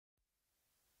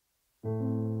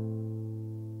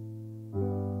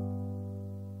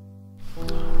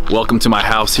Welcome to my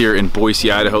house here in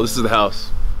Boise, Idaho. This is the house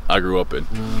I grew up in.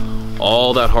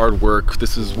 All that hard work,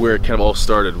 this is where it kind of all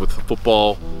started with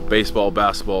football, baseball,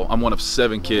 basketball. I'm one of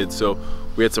 7 kids, so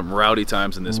we had some rowdy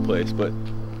times in this place, but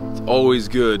it's always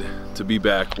good to be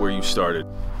back where you started.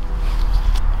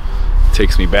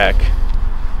 Takes me back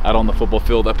out on the football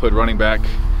field. I played running back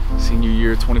senior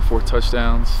year, 24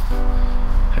 touchdowns.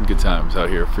 Had good times out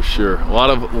here for sure. A lot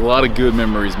of good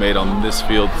memories made on this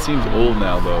field. It seems old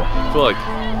now though. I feel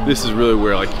like this is really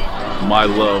where like my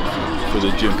love for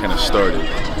the gym kind of started.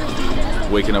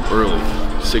 Waking up early,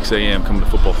 6 a.m. coming to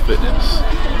football fitness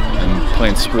and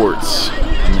playing sports,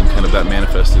 and then kind of that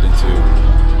manifested into,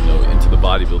 you know, into the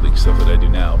bodybuilding stuff that I do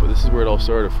now. But this is where it all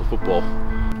started for football.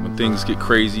 When things get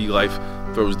crazy, life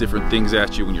throws different things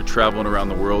at you. When you're traveling around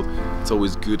the world, it's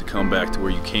always good to come back to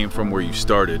where you came from, where you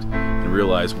started, and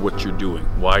realize what you're doing,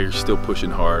 why you're still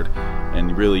pushing hard,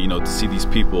 and really, you know, to see these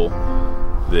people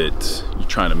that you're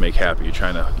trying to make happy, you're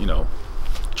trying to, you know,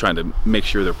 trying to make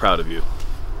sure they're proud of you.